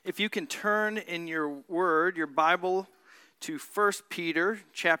If you can turn in your word, your Bible, to 1 Peter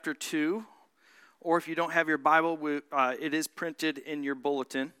chapter 2, or if you don't have your Bible, it is printed in your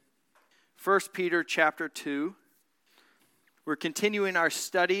bulletin. 1 Peter chapter 2. We're continuing our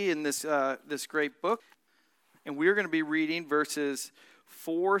study in this great book, and we're going to be reading verses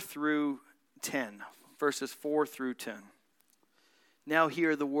 4 through 10. Verses 4 through 10. Now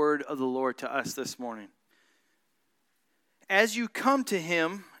hear the word of the Lord to us this morning. As you come to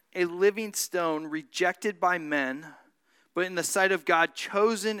him, a living stone rejected by men, but in the sight of God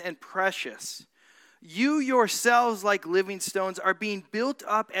chosen and precious, you yourselves, like living stones, are being built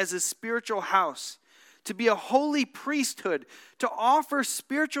up as a spiritual house, to be a holy priesthood, to offer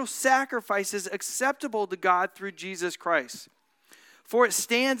spiritual sacrifices acceptable to God through Jesus Christ. For it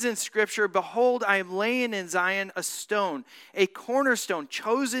stands in Scripture, behold, I am laying in Zion a stone, a cornerstone,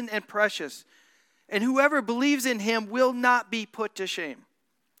 chosen and precious, and whoever believes in him will not be put to shame.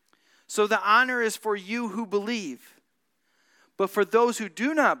 So the honor is for you who believe. But for those who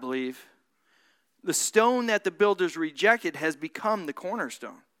do not believe, the stone that the builders rejected has become the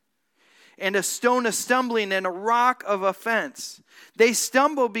cornerstone, and a stone of stumbling and a rock of offense. They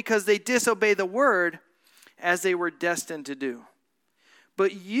stumble because they disobey the word, as they were destined to do.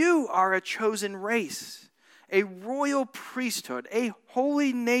 But you are a chosen race, a royal priesthood, a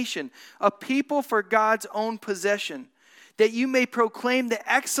holy nation, a people for God's own possession, that you may proclaim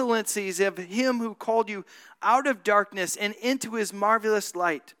the excellencies of him who called you out of darkness and into his marvelous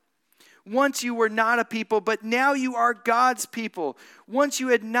light. Once you were not a people, but now you are God's people. Once you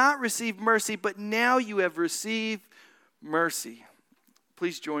had not received mercy, but now you have received mercy.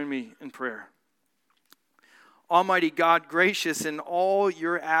 Please join me in prayer. Almighty God, gracious in all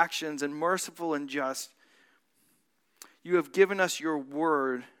your actions and merciful and just, you have given us your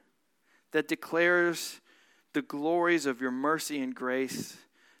word that declares the glories of your mercy and grace,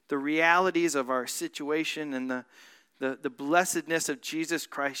 the realities of our situation, and the blessedness of Jesus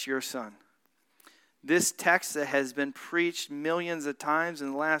Christ, your Son. This text that has been preached millions of times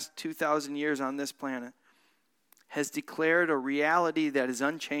in the last 2,000 years on this planet has declared a reality that is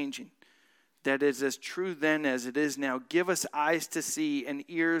unchanging, that is as true then as it is now. Give us eyes to see and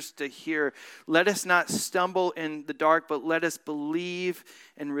ears to hear. Let us not stumble in the dark, but let us believe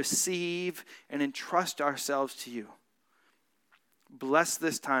and receive and entrust ourselves to you. Bless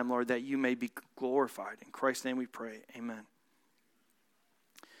this time, Lord, that you may be glorified. In Christ's name we pray. Amen.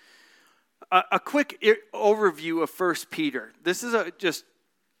 A quick overview of 1 Peter. This is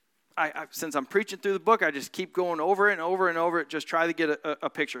since I'm preaching through the book, I just keep going over it and over and over it, just try to get a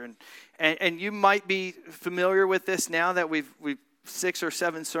picture. And you might be familiar with this now that we've 6 or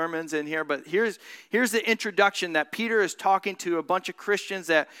 7 sermons in here, but here's the introduction that Peter is talking to a bunch of Christians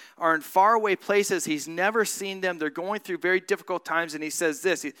that are in faraway places. He's never seen them. They're going through very difficult times, and he says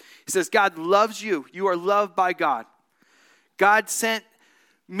this. He says, God loves you. You are loved by God. God sent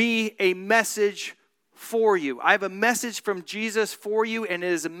me a message for you. I have a message from Jesus for you, and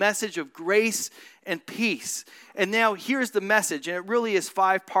it is a message of grace and peace. And now here's the message, and it really is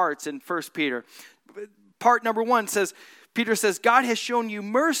 5 parts in 1 Peter. Part number 1 says, Peter says, God has shown you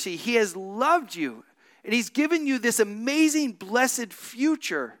mercy. He has loved you. And he's given you this amazing, blessed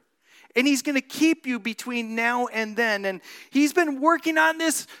future. And he's going to keep you between now and then. And he's been working on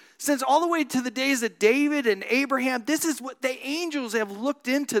this since all the way to the days of David and Abraham. This is what the angels have looked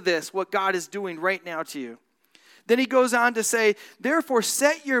into this, what God is doing right now to you. Then he goes on to say, therefore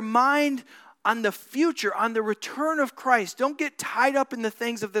set your mind on the future, on the return of Christ. Don't get tied up in the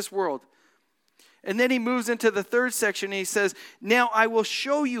things of this world. And then he moves into the 3rd section and he says, now I will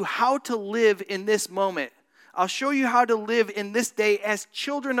show you how to live in this moment. I'll show you how to live in this day as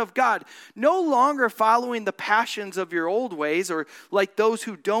children of God, no longer following the passions of your old ways or like those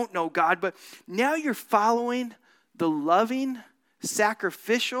who don't know God, but now you're following the loving,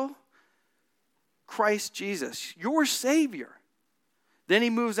 sacrificial Christ Jesus, your Savior. Then he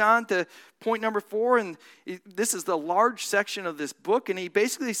moves on to point number 4, and this is the large section of this book, and he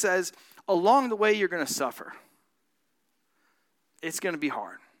basically says, along the way, you're going to suffer. It's going to be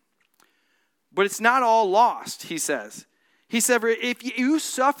hard. But it's not all lost, he says. He said, if you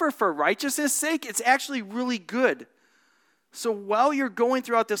suffer for righteousness' sake, it's actually really good. So while you're going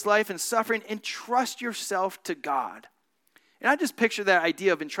throughout this life and suffering, entrust yourself to God. And I just picture that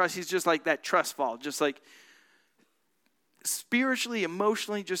idea of entrust. He's just like that trust fall, just like spiritually,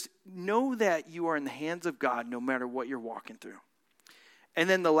 emotionally, just know that you are in the hands of God no matter what you're walking through. And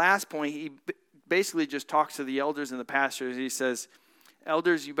then the last point, he basically just talks to the elders and the pastors. He says,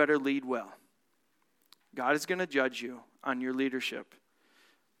 elders, you better lead well. God is going to judge you on your leadership.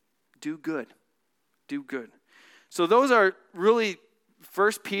 Do good. Do good. So those are really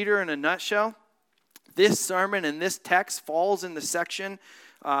 1 Peter in a nutshell. This sermon and this text falls in the section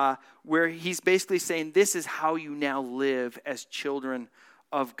where he's basically saying this is how you now live as children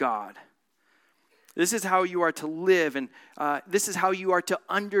of God. This is how you are to live, and this is how you are to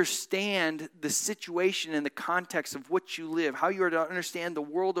understand the situation and the context of what you live, how you are to understand the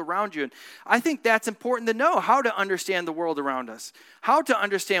world around you. And I think that's important to know, how to understand the world around us, how to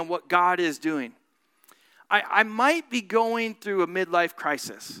understand what God is doing. I might be going through a midlife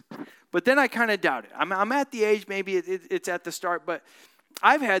crisis, but then I kind of doubt it. I'm at the age, maybe it's at the start, but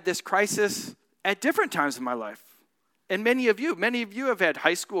I've had this crisis at different times in my life. And many of you have had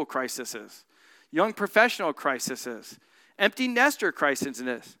high school crises, young professional crises, empty nester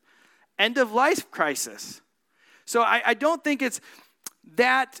crises, end of life crisis. So I don't think it's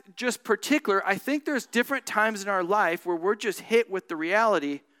that just particular. I think there's different times in our life where we're just hit with the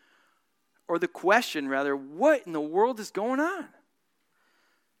reality, or the question rather, what in the world is going on?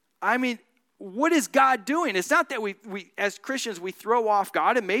 I mean, what is God doing? It's not that we as Christians, we throw off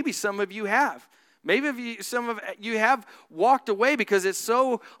God, and maybe some of you have. Maybe some of you have walked away because it's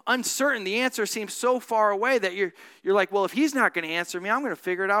so uncertain. The answer seems so far away that you're like, well, if he's not going to answer me, I'm going to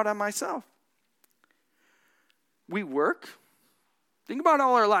figure it out on myself. We work. Think about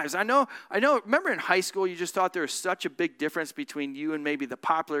all our lives. I know. Remember in high school, you just thought there was such a big difference between you and maybe the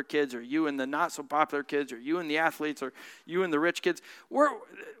popular kids, or you and the not so popular kids, or you and the athletes, or you and the rich kids.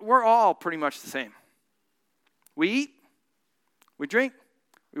 We're all pretty much the same. We eat, we drink,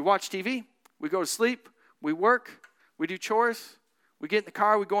 we watch TV, we go to sleep, we work, we do chores, we get in the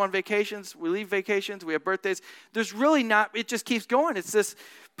car, we go on vacations, we leave vacations, we have birthdays. There's really not. It just keeps going. It's this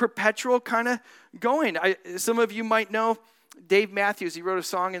perpetual kind of going. Some of you might know Dave Matthews. He wrote a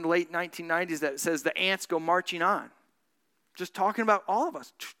song in the late 1990s that says the ants go marching on. Just talking about all of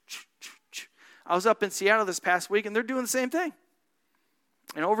us. I was up in Seattle this past week, and they're doing the same thing.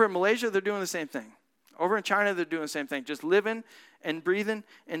 And over in Malaysia, they're doing the same thing. Over in China, they're doing the same thing. Just living and breathing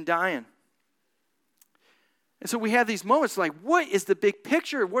and dying. And so we have these moments like, what is the big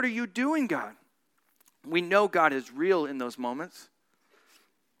picture? What are you doing, God? We know God is real in those moments.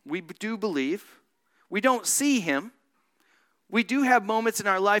 We do believe. We don't see him. We do have moments in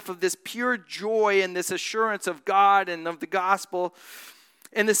our life of this pure joy and this assurance of God and of the gospel.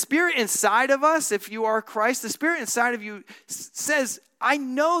 And the Spirit inside of us, if you are Christ, the Spirit inside of you says, I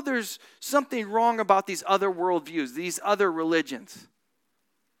know there's something wrong about these other worldviews, these other religions.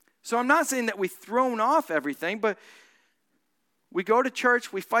 So I'm not saying that we've thrown off everything, but we go to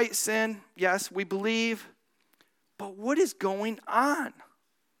church, we fight sin, yes, we believe. But what is going on?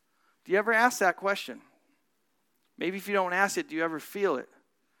 Do you ever ask that question? Maybe if you don't ask it, do you ever feel it?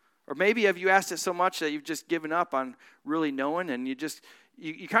 Or maybe have you asked it so much that you've just given up on really knowing, and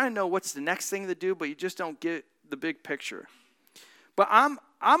you kind of know what's the next thing to do, but you just don't get the big picture. But I'm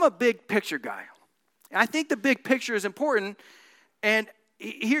a big picture guy. And I think the big picture is important. And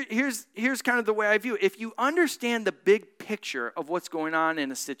here's kind of the way I view it. If you understand the big picture of what's going on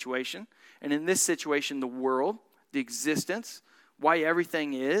in a situation, and in this situation, the world, the existence, why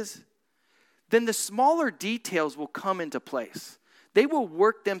everything is, then the smaller details will come into place. They will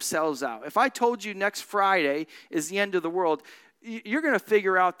work themselves out. If I told you next Friday is the end of the world, you're going to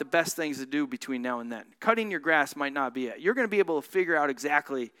figure out the best things to do between now and then. Cutting your grass might not be it. You're going to be able to figure out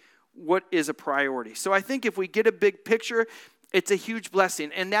exactly what is a priority. So I think if we get a big picture, it's a huge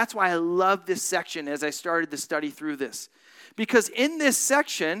blessing. And that's why I love this section as I started to study through this. Because in this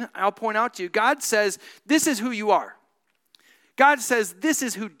section, I'll point out to you, God says, this is who you are. God says, this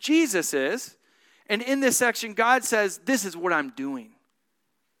is who Jesus is. And in this section, God says, this is what I'm doing.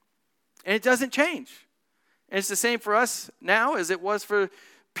 And it doesn't change. And it's the same for us now as it was for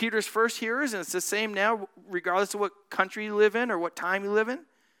Peter's first hearers. And it's the same now regardless of what country you live in or what time you live in.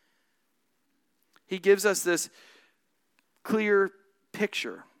 He gives us this clear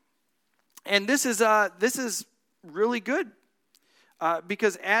picture. And this is really good.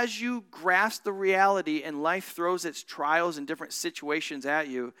 Because as you grasp the reality and life throws its trials and different situations at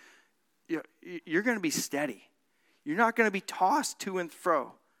you, you're going to be steady. You're not going to be tossed to and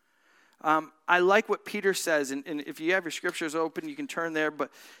fro. I like what Peter says, and if you have your scriptures open, you can turn there, but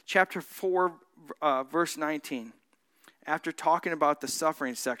chapter 4, verse 19. After talking about the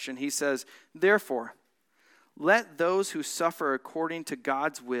suffering section, he says, therefore, let those who suffer according to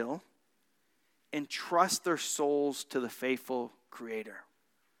God's will entrust their souls to the faithful Creator.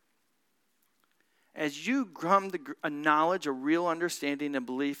 As you come to a knowledge, a real understanding and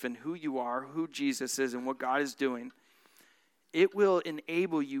belief in who you are, who Jesus is, and what God is doing, it will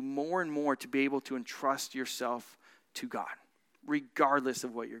enable you more and more to be able to entrust yourself to God, regardless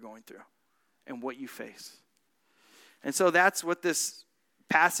of what you're going through and what you face. And so that's what this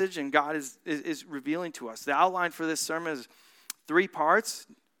passage and God is revealing to us. The outline for this sermon is 3 parts.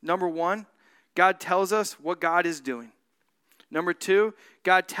 Number 1, God tells us what God is doing. Number 2,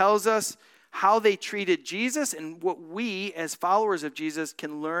 God tells us how they treated Jesus and what we as followers of Jesus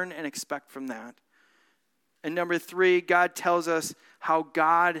can learn and expect from that. And number 3, God tells us how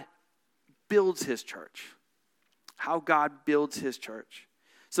God builds his church. How God builds his church.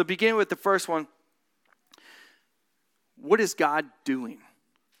 So begin with the first one. What is God doing?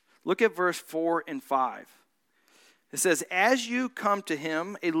 Look at verse 4 and 5. It says, as you come to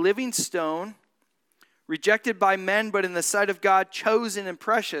him, a living stone, rejected by men, but in the sight of God, chosen and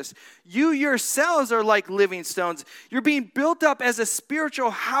precious. You yourselves are like living stones. You're being built up as a spiritual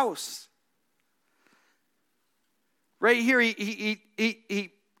house. Right here,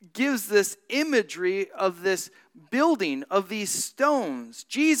 he gives this imagery of this building, of these stones.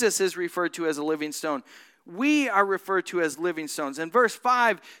 Jesus is referred to as a living stone. We are referred to as living stones. And verse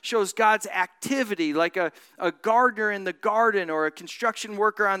 5 shows God's activity, like a gardener in the garden or a construction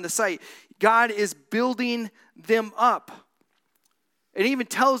worker on the site. God is building them up. It even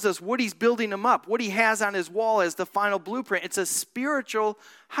tells us what he's building them up, what he has on his wall as the final blueprint. It's a spiritual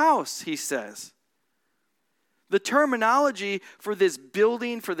house, he says. The terminology for this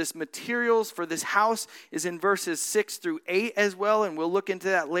building, for this materials, for this house is in verses 6 through 8 as well, and we'll look into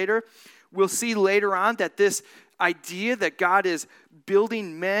that later. We'll see later on that this idea that God is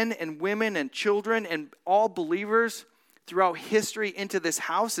building men and women and children and all believers throughout history into this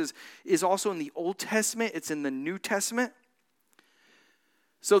house is also in the Old Testament. It's in the New Testament.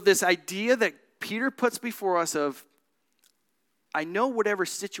 So this idea that Peter puts before us of, I know whatever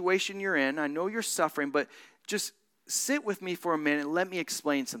situation you're in, I know you're suffering, but just sit with me for a minute and let me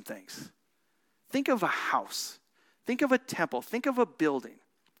explain some things. Think of a house. Think of a temple. Think of a building.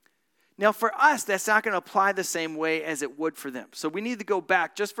 Now, for us, that's not going to apply the same way as it would for them. So we need to go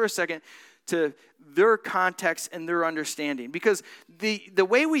back just for a second to their context and their understanding. Because the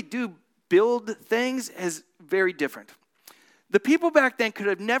way we do build things is very different. The people back then could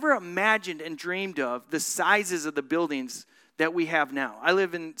have never imagined and dreamed of the sizes of the buildings that we have now. I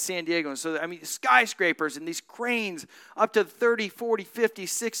live in San Diego, so skyscrapers and these cranes up to 30, 40, 50,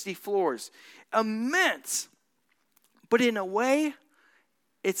 60 floors. Immense. But in a way,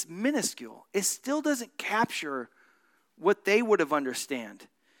 it's minuscule. It still doesn't capture what they would have understand.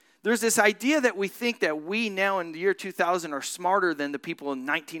 There's this idea that we think that we now in the year 2000 are smarter than the people in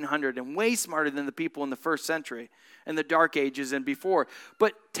 1900 and way smarter than the people in the first century and the Dark Ages and before.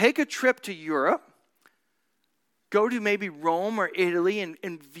 But take a trip to Europe, go to maybe Rome or Italy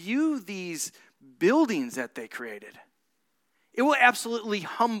and view these buildings that they created. It will absolutely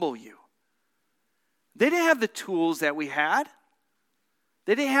humble you. They didn't have the tools that we had.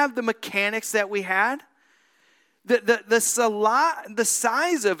 They didn't have the mechanics that we had. The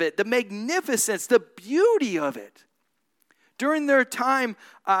size of it, the magnificence, the beauty of it. During their time,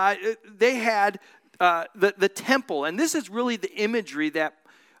 they had the temple. And this is really the imagery that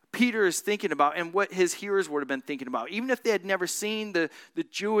Peter is thinking about and what his hearers would have been thinking about. Even if they had never seen the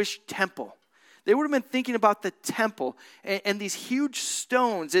Jewish temple, they would have been thinking about the temple and these huge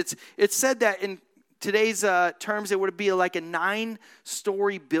stones. It's said that in today's terms, it would be like a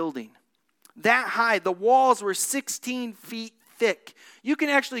 9-story building. That high. The walls were 16 feet thick. You can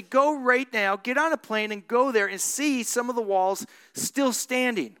actually go right now, get on a plane and go there and see some of the walls still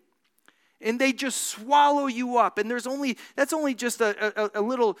standing. And they just swallow you up. And that's only just a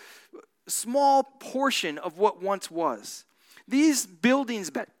little small portion of what once was. These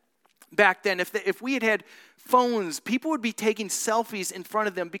buildings back then, if we had phones, people would be taking selfies in front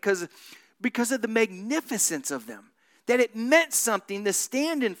of them because of the magnificence of them. That it meant something to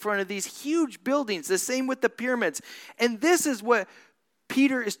stand in front of these huge buildings. The same with the pyramids. And this is what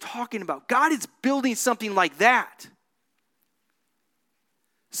Peter is talking about. God is building something like that.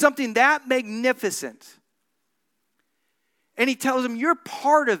 Something that magnificent. And he tells them, you're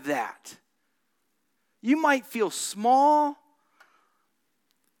part of that. You might feel small,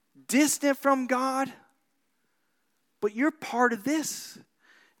 distant from God, but you're part of this.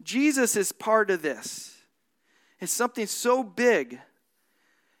 Jesus is part of this. It's something so big.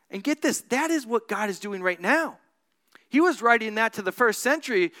 And get this, that is what God is doing right now. He was writing that to the first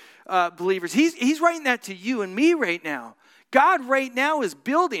century believers. He's writing that to you and me right now. God right now is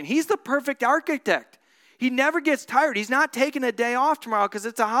building. He's the perfect architect. He never gets tired. He's not taking a day off tomorrow because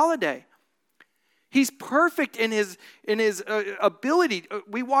it's a holiday. He's perfect in his ability.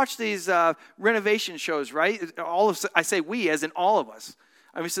 We watch these renovation shows, right? I say we as in all of us.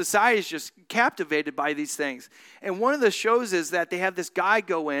 I mean, society is just captivated by these things. And one of the shows is that they have this guy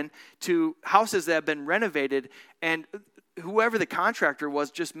go in to houses that have been renovated, and whoever the contractor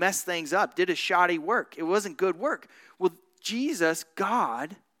was just messed things up, did a shoddy work. It wasn't good work. Well, Jesus,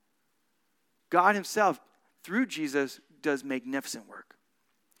 God himself, through Jesus, does magnificent work.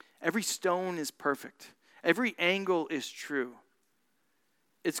 Every stone is perfect. Every angle is true.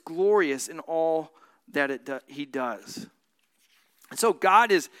 It's glorious in all that he does. And so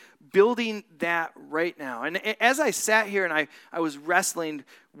God is building that right now. And as I sat here and I was wrestling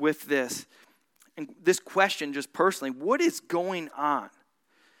with this, and this question just personally, what is going on?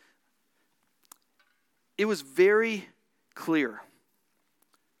 It was very clear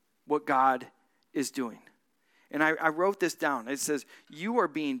what God is doing. And I wrote this down. It says, you are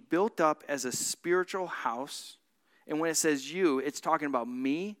being built up as a spiritual house. And when it says you, it's talking about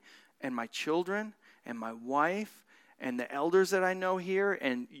me and my children and my wife and the elders that I know here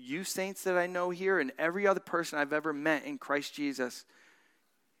and you saints that I know here and every other person I've ever met in Christ Jesus.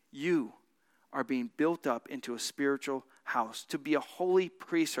 You are being built up into a spiritual house, to be a holy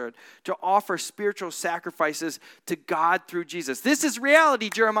priesthood, to offer spiritual sacrifices to God through Jesus. This is reality,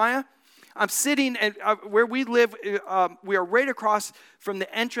 Jeremiah. I'm sitting at where we live. We are right across from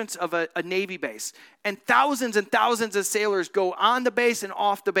the entrance of a Navy base. And thousands of sailors go on the base and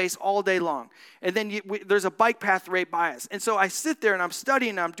off the base all day long. And then there's a bike path right by us. And so I sit there and I'm studying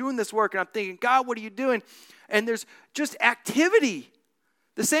and I'm doing this work and I'm thinking, God, what are you doing? And there's just activity.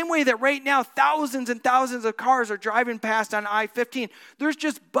 The same way that right now thousands and thousands of cars are driving past on I-15. There's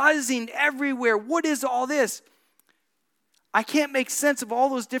just buzzing everywhere. What is all this? I can't make sense of all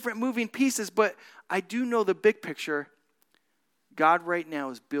those different moving pieces, but I do know the big picture. God right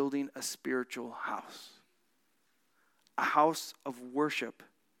now is building a spiritual house. A house of worship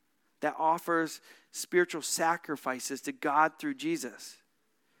that offers spiritual sacrifices to God through Jesus.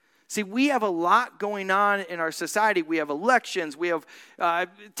 See, we have a lot going on in our society. We have elections. We have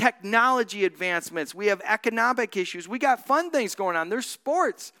technology advancements. We have economic issues. We got fun things going on. There's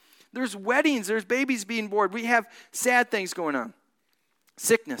sports. There's weddings. There's babies being born. We have sad things going on.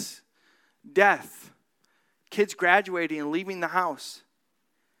 Sickness, death, kids graduating and leaving the house.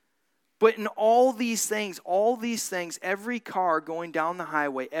 But in all these things, every car going down the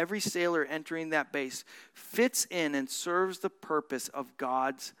highway, every sailor entering that base fits in and serves the purpose of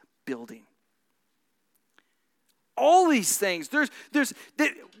God's building. All these things,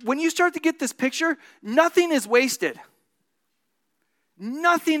 when you start to get this picture, nothing is wasted.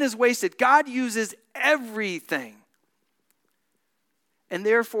 Nothing is wasted. God uses everything. And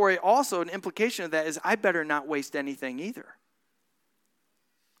therefore, also an implication of that is I better not waste anything either.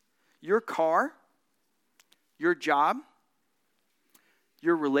 Your car, your job,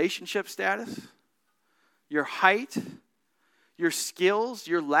 your relationship status, your height, your skills,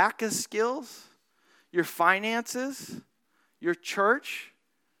 your lack of skills, your finances, your church,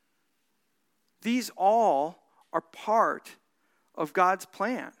 these all are part of God's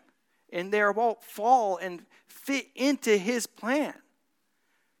plan. And they all fall and fit into his plan.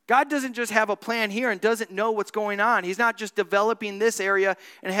 God doesn't just have a plan here and doesn't know what's going on. He's not just developing this area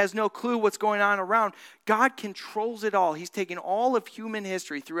and has no clue what's going on around. God controls it all. He's taken all of human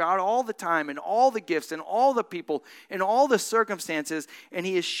history throughout all the time and all the gifts and all the people and all the circumstances, and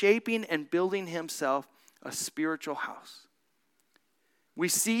he is shaping and building himself a spiritual house. We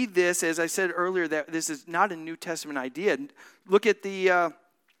see this, as I said earlier, that this is not a New Testament idea. Look at the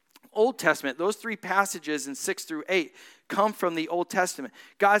Old Testament. Those three passages in 6 through 8 come from the Old Testament.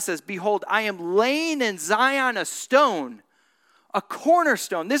 God says, behold, I am laying in Zion a stone, a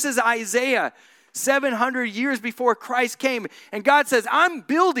cornerstone. This is Isaiah, 700 years before Christ came. And God says, I'm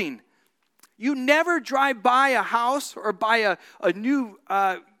building. You never drive by a house or by a new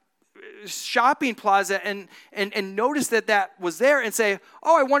shopping plaza and notice that was there and say,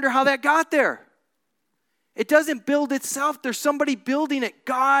 oh, I wonder how that got there. It doesn't build itself. There's somebody building it.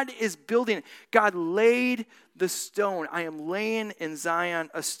 God is building it. God laid the stone. I am laying in Zion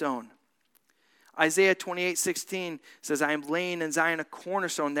a stone. Isaiah 28:16 says, I am laying in Zion a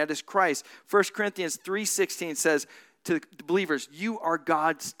cornerstone, that is Christ. 1 Corinthians 3:16 says to the believers, you are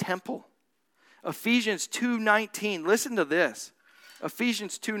God's temple. Ephesians 2:19, listen to this.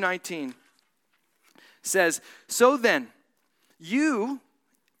 Ephesians 2:19 says, so then, you,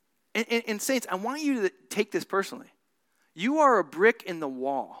 and saints, I want you to take this personally. You are a brick in the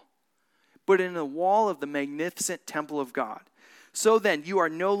wall, but in the wall of the magnificent temple of God. So then, you are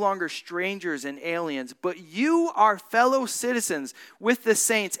no longer strangers and aliens, but you are fellow citizens with the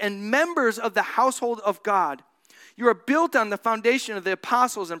saints and members of the household of God. You are built on the foundation of the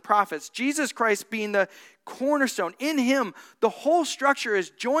apostles and prophets, Jesus Christ being the cornerstone. In him, the whole structure is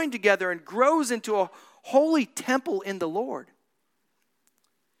joined together and grows into a holy temple in the Lord.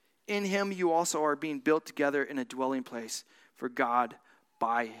 in him you also are being built together in a dwelling place for God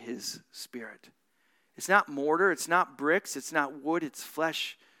by his Spirit. It's not mortar, it's not bricks, it's not wood, it's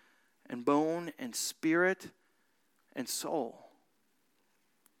flesh and bone and spirit and soul.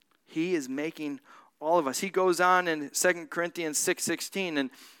 He is making all of us. He goes on in 2 Corinthians 6:16,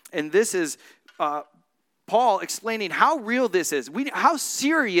 and this is Paul explaining how real this is. How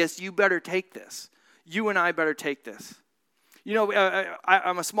serious you better take this. You and I better take this. You know,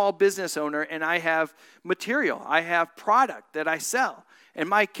 I'm a small business owner, and I have material. I have product that I sell. And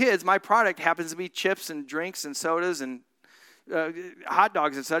my product happens to be chips and drinks and sodas and hot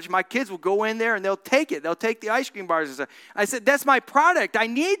dogs and such. My kids will go in there and they'll take it. They'll take the ice cream bars and stuff. I said, that's my product. I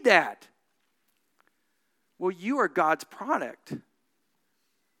need that. Well, you are God's product.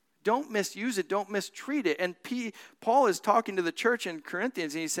 Don't misuse it. Don't mistreat it. And Paul is talking to the church in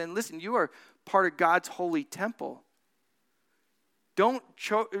Corinthians, and he's saying, listen, you are part of God's holy temple. Don't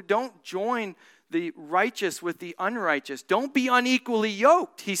join the righteous with the unrighteous. Don't be unequally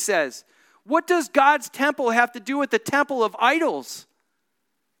yoked, he says. What does God's temple have to do with the temple of idols?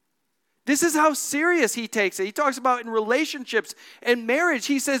 This is how serious he takes it. He talks about in relationships and marriage.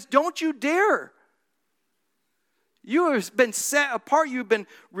 He says, don't you dare. You have been set apart. You've been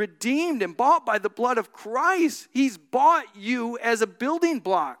redeemed and bought by the blood of Christ. He's bought you as a building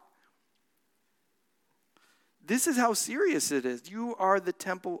block. This is how serious it is. You are the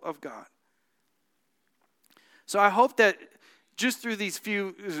temple of God. So I hope that just through these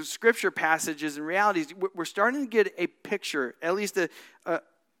few scripture passages and realities, we're starting to get a picture, at least a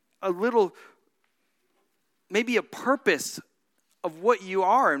little, maybe a purpose of what you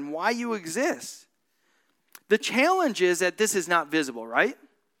are and why you exist. The challenge is that this is not visible, right?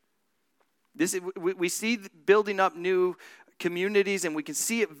 We see building up new communities, and we can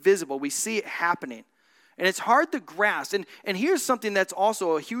see it visible. We see it happening. And it's hard to grasp. And here's something that's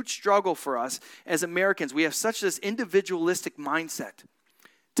also a huge struggle for us as Americans. We have such this individualistic mindset.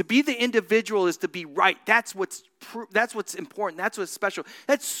 To be the individual is to be right. That's what's important. That's what's special.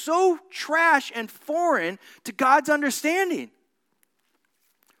 That's so trash and foreign to God's understanding.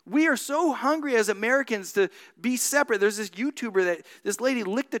 We are so hungry as Americans to be separate. There's this YouTuber this lady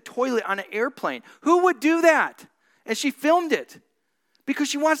licked the toilet on an airplane. Who would do that? And she filmed it because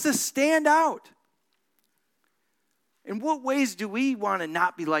she wants to stand out. In what ways do we want to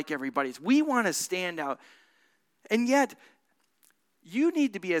not be like everybody else? We want to stand out. And yet, you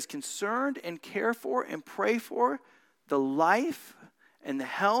need to be as concerned and care for and pray for the life and the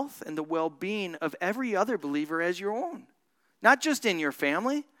health and the well-being of every other believer as your own. Not just in your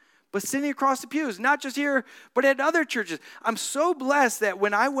family, but sitting across the pews. Not just here, but at other churches. I'm so blessed that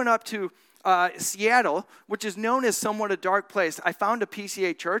when I went up to Seattle, which is known as somewhat a dark place, I found a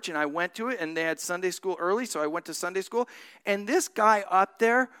PCA church and I went to it, and they had Sunday school early, so I went to Sunday school. And this guy up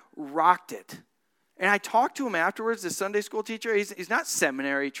there rocked it. And I talked to him afterwards, the Sunday school teacher. He's not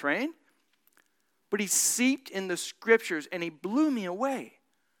seminary trained, but he's seeped in the scriptures, and he blew me away.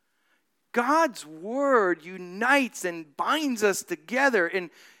 God's word unites and binds us together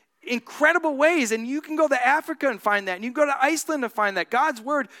in incredible ways. And you can go to Africa and find that. And you can go to Iceland and find that. God's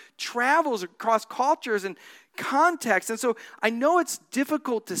word travels across cultures and contexts. And so I know it's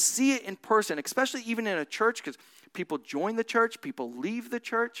difficult to see it in person, especially even in a church, because people join the church, people leave the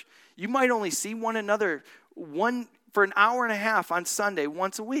church. You might only see one another for an hour and a half on Sunday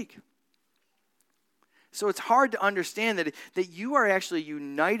once a week. So it's hard to understand that you are actually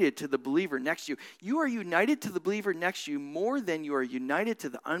united to the believer next to you. You are united to the believer next to you more than you are united to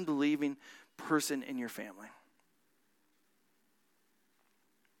the unbelieving person in your family.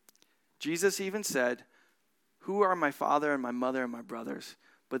 Jesus even said, "Who are my father and my mother and my brothers,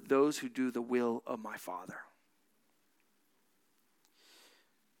 but those who do the will of my Father?"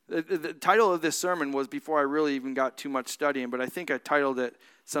 The title of this sermon was before I really even got too much studying, but I think I titled it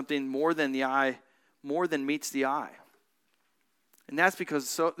something more than meets the eye. And that's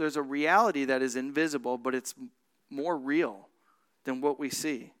because there's a reality that is invisible, but it's more real than what we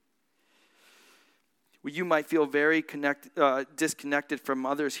see. You might feel very disconnected from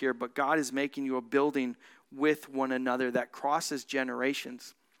others here, but God is making you a building with one another that crosses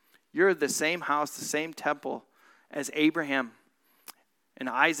generations. You're the same house, the same temple as Abraham and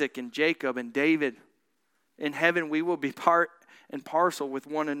Isaac and Jacob and David. In heaven, we will be part and parcel with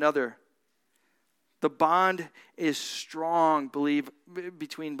one another. The bond is strong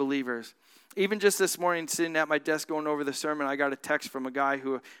between believers. Even just this morning, sitting at my desk going over the sermon, I got a text from a guy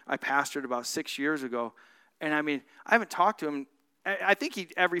who I pastored about 6 years ago. And I haven't talked to him. I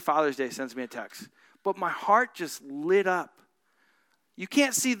think every Father's Day sends me a text. But my heart just lit up. You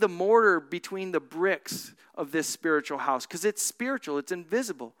can't see the mortar between the bricks of this spiritual house because it's spiritual, it's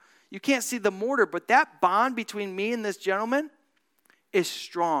invisible. You can't see the mortar, but that bond between me and this gentleman is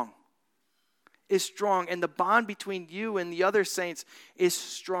strong. Is strong. And the bond between you and the other saints is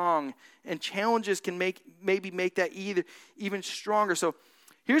strong. And challenges can maybe make that even stronger. So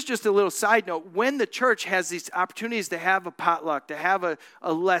here's just a little side note. When the church has these opportunities to have a potluck, to have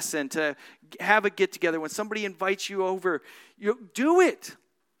a lesson, to have a get-together, when somebody invites you over, do it.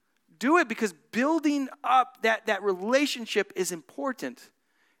 Do it, because building up that relationship is important.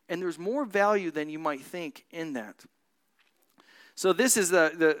 And there's more value than you might think in that. So this is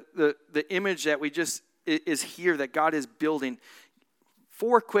the image that is here that God is building.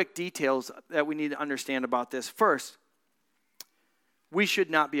 4 quick details that we need to understand about this. First, we should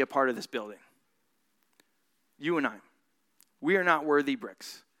not be a part of this building. You and I. We are not worthy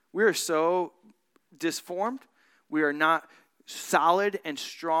bricks. We are so disformed. We are not solid and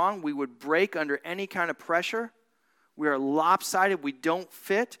strong. We would break under any kind of pressure. We are lopsided. We don't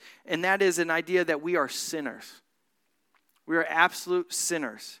fit. And that is an idea that we are sinners. We are absolute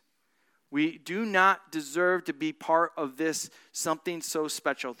sinners. We do not deserve to be part of this something so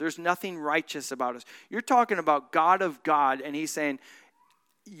special. There's nothing righteous about us. You're talking about God of God, and he's saying,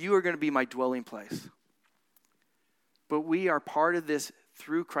 you are going to be my dwelling place. But we are part of this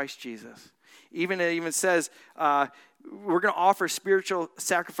through Christ Jesus. It even says we're going to offer spiritual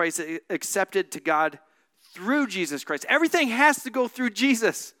sacrifice accepted to God through Jesus Christ. Everything has to go through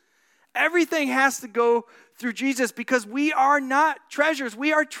Jesus. Everything has to go through Jesus, because we are not treasures.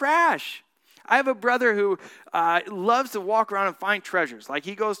 We are trash. I have a brother who loves to walk around and find treasures. Like,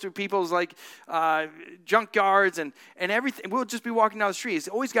 he goes through people's junkyards and everything. We'll just be walking down the street. He's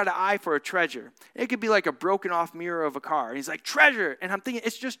always got an eye for a treasure. It could be like a broken off mirror of a car. And he's like, treasure. And I'm thinking,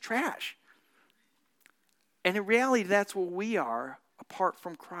 it's just trash. And in reality, that's what we are apart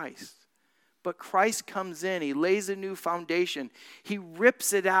from Christ. But Christ comes in. He lays a new foundation. He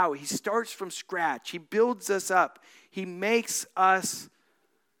rips it out. He starts from scratch. He builds us up. He makes us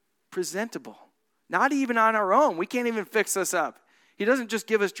presentable. Not even on our own. We can't even fix us up. He doesn't just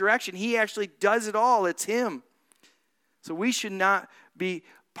give us direction. He actually does it all. It's him. So we should not be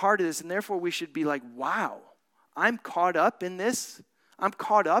part of this. And therefore, we should be like, wow, I'm caught up in this. I'm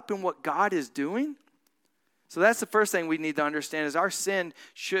caught up in what God is doing. So that's the first thing we need to understand, is our sin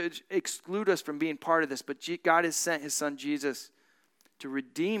should exclude us from being part of this. But God has sent his son Jesus to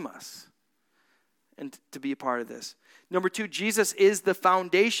redeem us and to be a part of this. Number 2, Jesus is the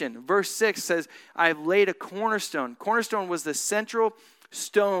foundation. Verse 6 says, I have laid a cornerstone. Cornerstone was the central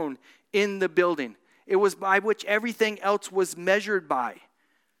stone in the building. It was by which everything else was measured by.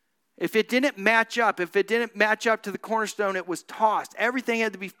 If it didn't match up to the cornerstone, it was tossed. Everything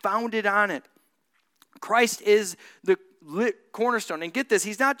had to be founded on it. Christ is the cornerstone. And get this,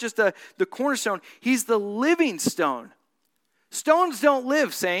 he's not just the cornerstone, he's the living stone. Stones don't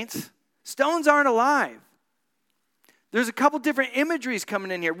live, saints. Stones aren't alive. There's a couple different imageries coming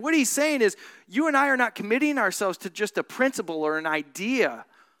in here. What he's saying is, you and I are not committing ourselves to just a principle or an idea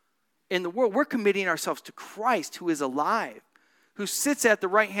in the world. We're committing ourselves to Christ, who is alive, who sits at the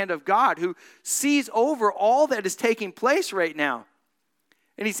right hand of God, who sees over all that is taking place right now.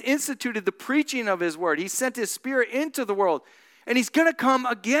 And he's instituted the preaching of his word. He sent his spirit into the world. And he's going to come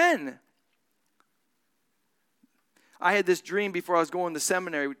again. I had this dream before I was going to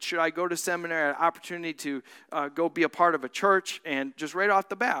seminary. Should I go to seminary? I had an opportunity to go be a part of a church, and just right off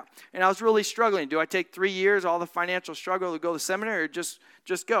the bat. And I was really struggling. Do I take 3 years, all the financial struggle, to go to seminary, or just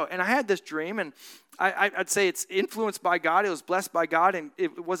go? And I had this dream, and I'd say it's influenced by God. It was blessed by God, and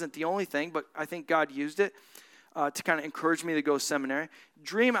it wasn't the only thing, but I think God used it to kind of encourage me to go to seminary.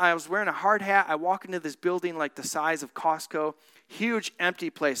 Dream, I was wearing a hard hat. I walk into this building like the size of Costco, huge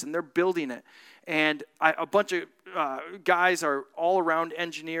empty place, and they're building it. And a bunch of guys are all around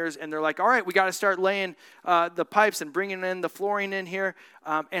engineers, and they're like, all right, we got to start laying the pipes and bringing in the flooring in here.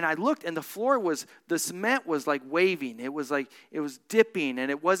 And I looked, and the cement was like waving. It was dipping, and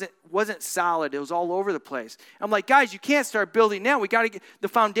it wasn't solid. It was all over the place. I'm like, guys, you can't start building now. We got to get, the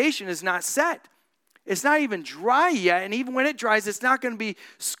foundation is not set. It's not even dry yet, and even when it dries, it's not going to be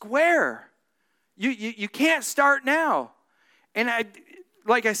square. You can't start now. And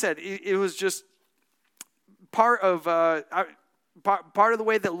like I said, it was just part of the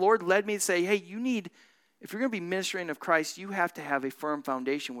way that the Lord led me to say, hey, if you're going to be ministering of Christ, you have to have a firm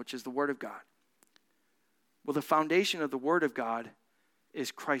foundation, which is the Word of God. Well, the foundation of the Word of God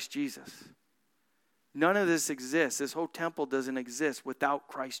is Christ Jesus. None of this exists. This whole temple doesn't exist without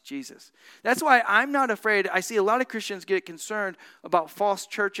Christ Jesus. That's why I'm not afraid. I see a lot of Christians get concerned about false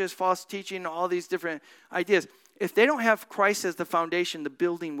churches, false teaching, all these different ideas. If they don't have Christ as the foundation, the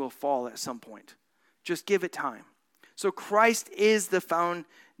building will fall at some point. Just give it time. So Christ is the foundation.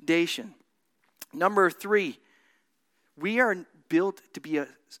 foundation. Number 3, we are built to be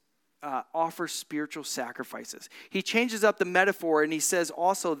offer spiritual sacrifices. He changes up the metaphor, and he says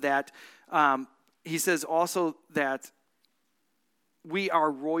also that we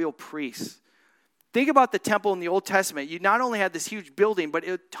are royal priests. Think about the temple in the Old Testament. You not only had this huge building, but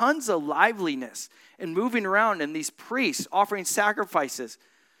tons of liveliness and moving around, and these priests offering sacrifices,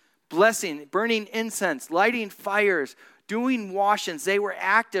 blessing, burning incense, lighting fires, doing washings. They were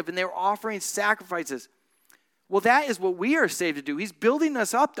active, and they were offering sacrifices. Well, that is what we are saved to do. He's building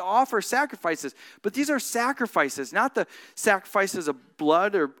us up to offer sacrifices. But these are sacrifices, not the sacrifices of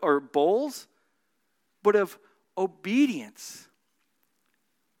blood or bulls, but of obedience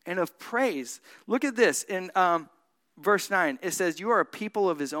and of praise. Look at this in verse 9. It says, you are a people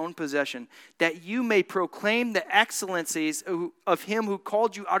of his own possession, that you may proclaim the excellencies of him who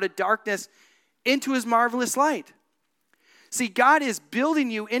called you out of darkness into his marvelous light. See, God is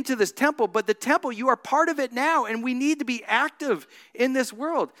building you into this temple, but the temple, you are part of it now, and we need to be active in this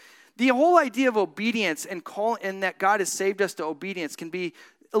world. The whole idea of obedience and that God has saved us to obedience can be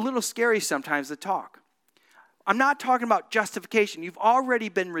a little scary sometimes to talk. I'm not talking about justification. You've already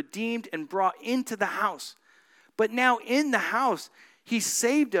been redeemed and brought into the house. But now in the house, he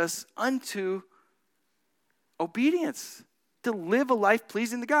saved us unto obedience, to live a life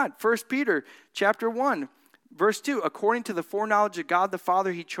pleasing to God. 1 Peter chapter 1, verse 2, according to the foreknowledge of God the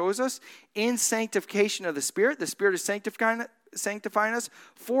Father, he chose us in sanctification of the Spirit. The Spirit is sanctifying us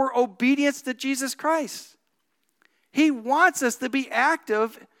for obedience to Jesus Christ. He wants us to be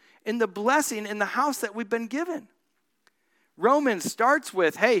active in the blessing in the house that we've been given. Romans starts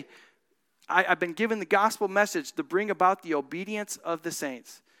with, hey, I've been given the gospel message to bring about the obedience of the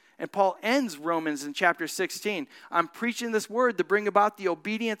saints. And Paul ends Romans in chapter 16. I'm preaching this word to bring about the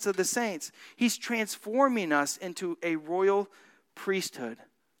obedience of the saints. He's transforming us into a royal priesthood.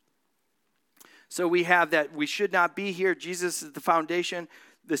 So we have that we should not be here. Jesus is the foundation.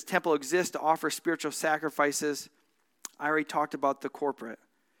 This temple exists to offer spiritual sacrifices. I already talked about the corporate.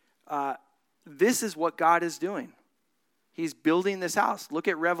 This is what God is doing. He's building this house. Look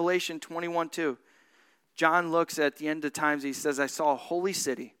at Revelation 21:2. John looks at the end of times. He says, I saw a holy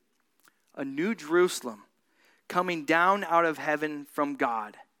city, a new Jerusalem, coming down out of heaven from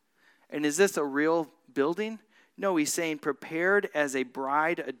God. And is this a real building? No, he's saying prepared as a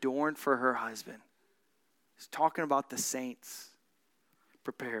bride adorned for her husband. He's talking about the saints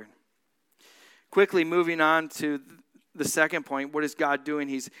prepared. Quickly moving on to the second point, what is God doing?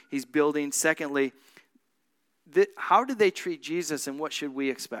 He's building. Secondly, how did they treat Jesus, and what should we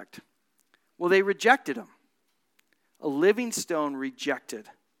expect? Well, they rejected him. A living stone rejected.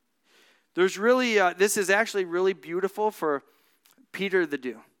 There's really, this is actually really beautiful for Peter to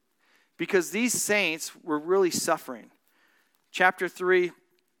do, because these saints were really suffering. Chapter 3,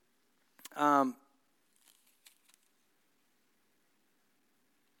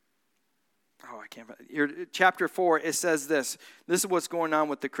 chapter 4, it says this. This is what's going on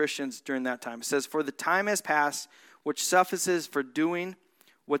with the Christians during that time. It says, for the time has passed, which suffices for doing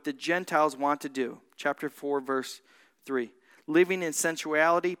what the Gentiles want to do. Chapter 4, verse 3. Living in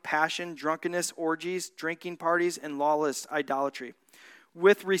sensuality, passion, drunkenness, orgies, drinking parties, and lawless idolatry.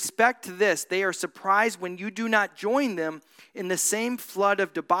 With respect to this, they are surprised when you do not join them in the same flood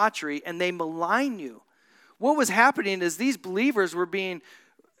of debauchery, and they malign you. What was happening is these believers were being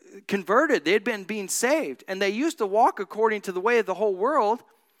converted. They had been being saved, and they used to walk according to the way of the whole world,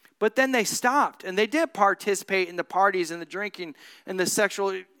 but then they stopped, and they did participate in the parties and the drinking and the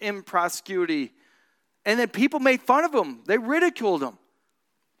sexual promiscuity. And then people made fun of them. They ridiculed them.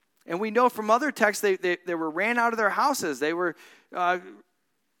 And we know from other texts they were ran out of their houses. They were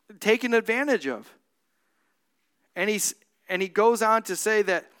taken advantage of. And he goes on to say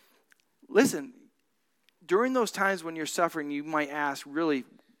that, listen, during those times when you're suffering, you might ask, really,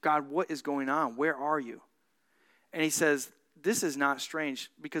 God, what is going on? Where are you? And he says, this is not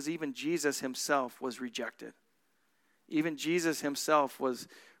strange, because even Jesus himself was rejected. Even Jesus himself was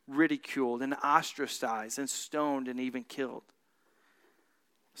ridiculed and ostracized and stoned and even killed.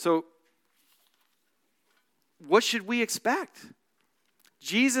 So, what should we expect?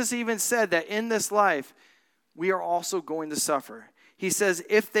 Jesus even said that in this life, we are also going to suffer. He says,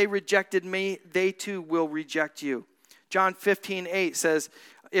 if they rejected me, they too will reject you. John 15:8 says,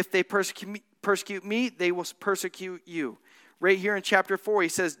 if they persecute me, they will persecute you. Right here in chapter 4, he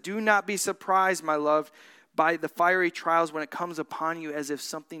says, do not be surprised, my love, by the fiery trials when it comes upon you as if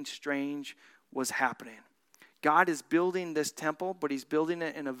something strange was happening. God is building this temple, but he's building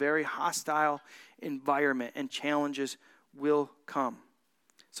it in a very hostile environment, and challenges will come.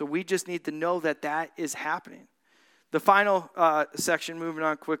 So we just need to know that that is happening. The final section, moving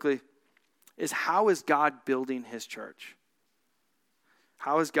on quickly, is how is God building his church?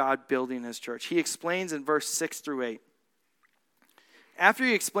 How is God building his church? He explains in verse 6 through 8. After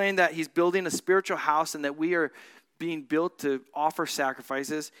he explained that he's building a spiritual house and that we are being built to offer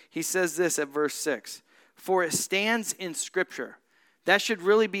sacrifices, he says this at verse 6. For it stands in Scripture. That should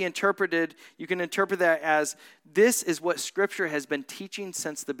really be interpreted. You can interpret that as this is what Scripture has been teaching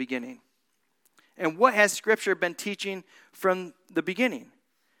since the beginning. And what has Scripture been teaching from the beginning?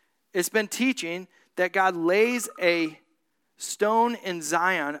 It's been teaching that God lays a stone in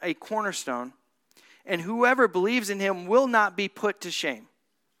Zion, a cornerstone, and whoever believes in him will not be put to shame.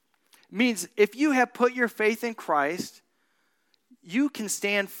 It means if you have put your faith in Christ, you can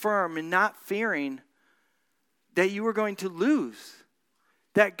stand firm and not fearing that you are going to lose,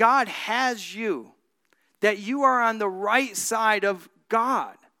 that God has you, that you are on the right side of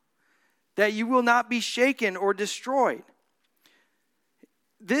God, that you will not be shaken or destroyed.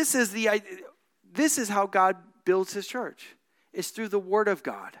 This is how God builds his church. It's through the Word of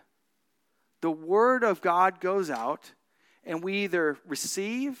God. The Word of God goes out, and we either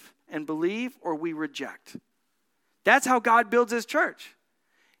receive and believe or we reject. That's how God builds his church.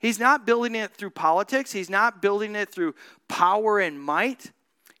 He's not building it through politics. He's not building it through power and might.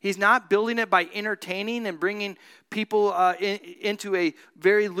 He's not building it by entertaining and bringing people into a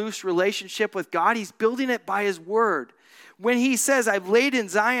very loose relationship with God. He's building it by his Word. When he says, I've laid in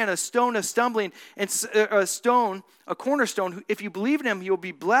Zion a stone of stumbling and a cornerstone, if you believe in him, you'll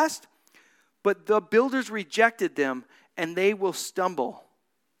be blessed. But the builders rejected them, and they will stumble.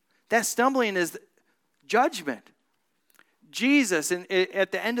 That stumbling is judgment. Jesus,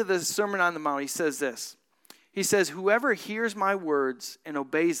 at the end of the Sermon on the Mount, he says this. He says, whoever hears my words and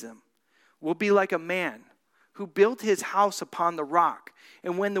obeys them will be like a man who built his house upon the rock.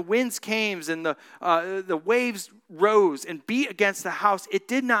 And when the winds came and the waves rose and beat against the house, it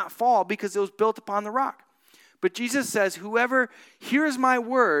did not fall because it was built upon the rock. But Jesus says, whoever hears my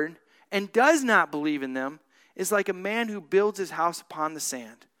word and does not believe in them is like a man who builds his house upon the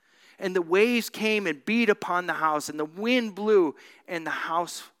sand. And the waves came and beat upon the house, and the wind blew, and the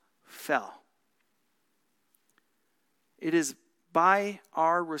house fell. It is by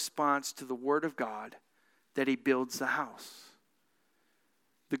our response to the word of God that he builds the house.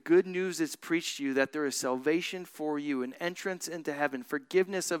 The good news is preached to you that there is salvation for you, an entrance into heaven,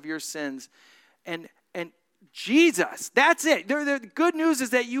 forgiveness of your sins, and Jesus. That's it. The good news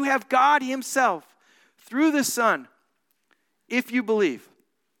is that you have God himself through the Son, if you believe.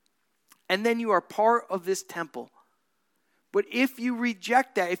 And then you are part of this temple. But if you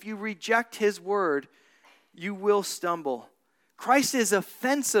reject that, if you reject his word, you will stumble. Christ is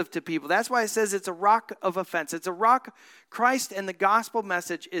offensive to people. That's why it says it's a rock of offense. It's a rock. Christ and the gospel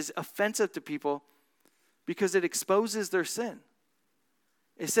message is offensive to people because it exposes their sin.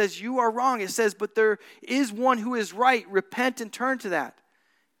 It says you are wrong. It says, but there is one who is right. Repent and turn to that.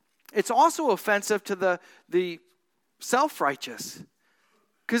 It's also offensive to the self-righteous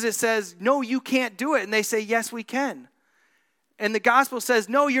because it says, no, you can't do it. And they say, yes, we can. And the gospel says,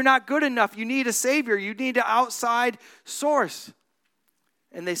 no, you're not good enough. You need a savior. You need an outside source.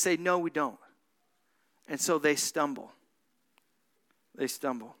 And they say, no, we don't. And so they stumble. They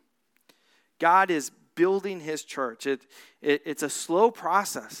stumble. God is building his church. It's a slow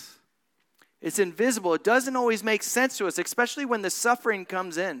process. It's invisible. It doesn't always make sense to us, especially when the suffering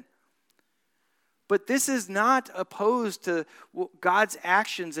comes in. But this is not opposed to God's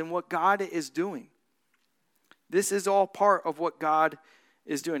actions and what God is doing. This is all part of what God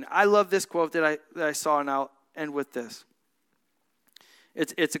is doing. I love this quote that I saw, and I'll end with this.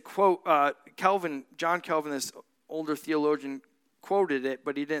 It's a quote. John Calvin, this older theologian, quoted it,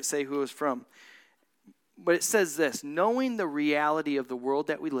 but he didn't say who it was from. But it says this: knowing the reality of the world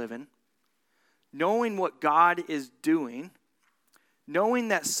that we live in, knowing what God is doing, knowing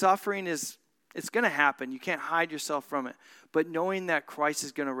that suffering it's going to happen. You can't hide yourself from it. But knowing that Christ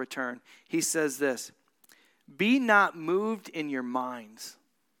is going to return, he says this: be not moved in your minds.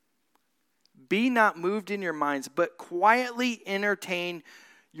 Be not moved in your minds, but quietly entertain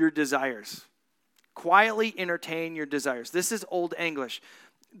your desires. Quietly entertain your desires. This is Old English.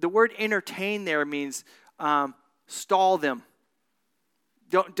 The word entertain there means stall them.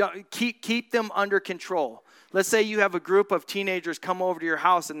 Don't keep them under control. Let's say you have a group of teenagers come over to your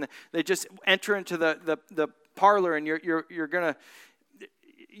house and they just enter into the parlor, and you're gonna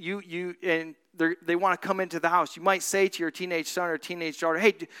they want to come into the house. You might say to your teenage son or teenage daughter,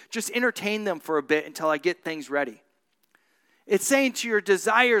 hey, just entertain them for a bit until I get things ready. It's saying to your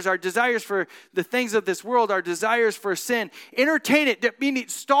desires, our desires for the things of this world, our desires for sin, entertain it, meaning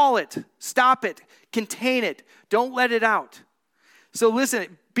stall it, stop it, contain it. Don't let it out. So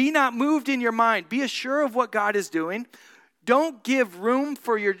listen, be not moved in your mind. Be assured of what God is doing. Don't give room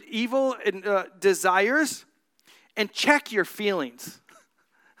for your evil desires, and check your feelings.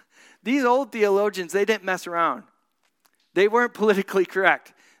 These old theologians, they didn't mess around. They weren't politically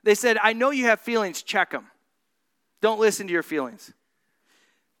correct. They said, I know you have feelings, check them. Don't listen to your feelings.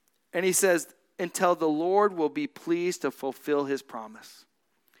 And he says, until the Lord will be pleased to fulfill his promise.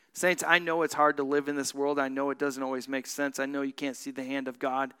 Saints, I know it's hard to live in this world. I know it doesn't always make sense. I know you can't see the hand of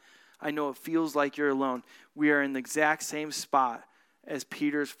God. I know it feels like you're alone. We are in the exact same spot as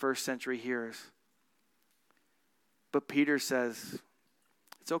Peter's first century hearers. But Peter says,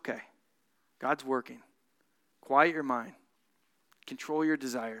 it's okay. God's working. Quiet your mind. Control your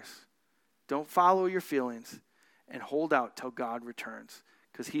desires. Don't follow your feelings. And hold out till God returns,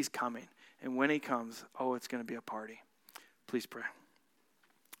 because he's coming. And when he comes, it's going to be a party. Please pray.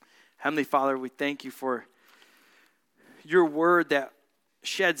 Heavenly Father, we thank you for your word that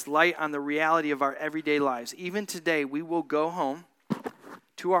sheds light on the reality of our everyday lives. Even today, we will go home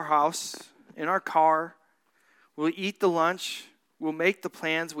to our house, in our car. We'll eat the lunch. We'll make the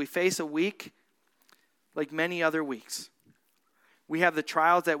plans. We face a week like many other weeks. We have the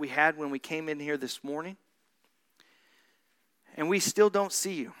trials that we had when we came in here this morning. And we still don't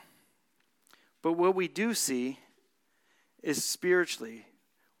see you. But what we do see is spiritually,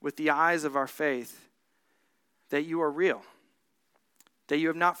 with the eyes of our faith, that you are real. That you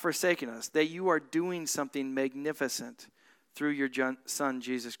have not forsaken us. That you are doing something magnificent through your Son,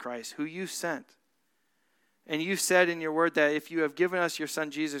 Jesus Christ, who you sent. And you said in your word that if you have given us your Son,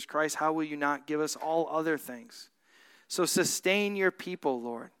 Jesus Christ, how will you not give us all other things? So sustain your people,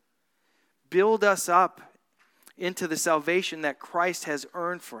 Lord. Build us up into the salvation that Christ has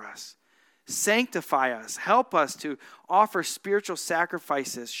earned for us. Sanctify us. Help us to offer spiritual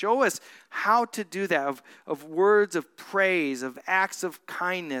sacrifices. Show us how to do that, of words of praise, of acts of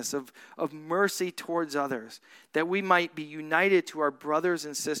kindness, of mercy towards others, that we might be united to our brothers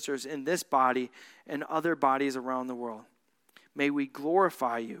and sisters in this body and other bodies around the world. May we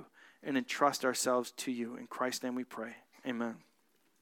glorify you and entrust ourselves to you. In Christ's name we pray. Amen.